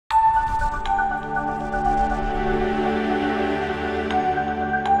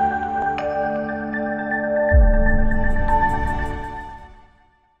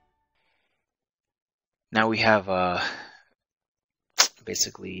we have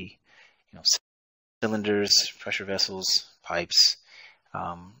basically, cylinders, pressure vessels, pipes.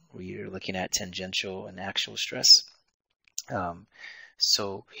 We're looking at tangential and axial stress.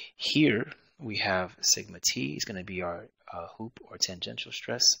 So here we have sigma t is going to be our hoop or tangential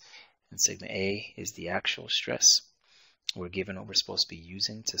stress, and sigma a is the axial stress. We're given what we're supposed to be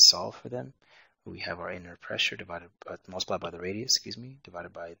using to solve for them. We have our inner pressure multiplied by the radius,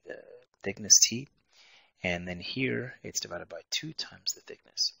 divided by the thickness t, and then here it's divided by 2 times the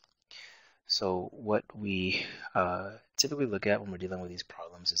thickness. So what we typically look at when we're dealing with these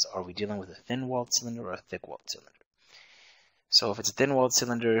problems is, are we dealing with a thin-walled cylinder or a thick-walled cylinder? So if it's a thin-walled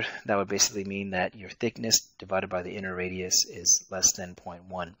cylinder, that would basically mean that your thickness divided by the inner radius is less than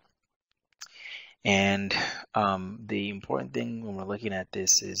 0.1. And the important thing when we're looking at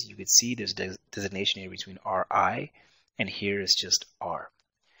this is you could see there's a designation here between Ri, and here is just R.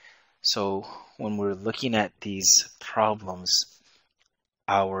 So when we're looking at these problems,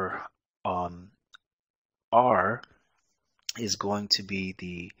 our R is going to be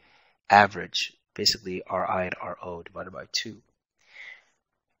the average, basically Ri and Ro divided by 2.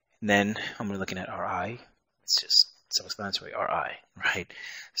 And then when we're looking at Ri, it's just self-explanatory, Ri, right?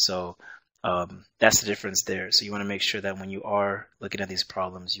 So that's the difference there. So you want to make sure that when you are looking at these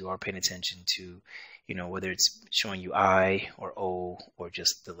problems, you are paying attention to, whether it's showing you I or O or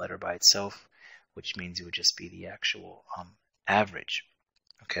just the letter by itself, which means it would just be the actual average.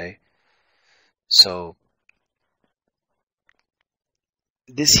 Okay. So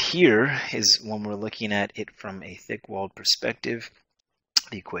this here is when we're looking at it from a thick-walled perspective.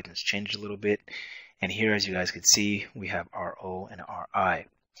 The equations changed a little bit, and here, as you guys could see, we have Ro and Ri.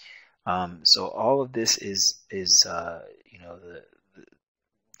 So all of this is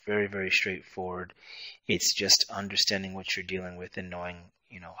very, very straightforward. It's just understanding what you're dealing with and knowing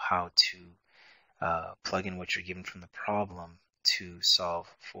how to plug in what you're given from the problem to solve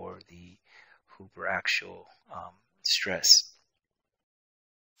for the hoop or axial stress.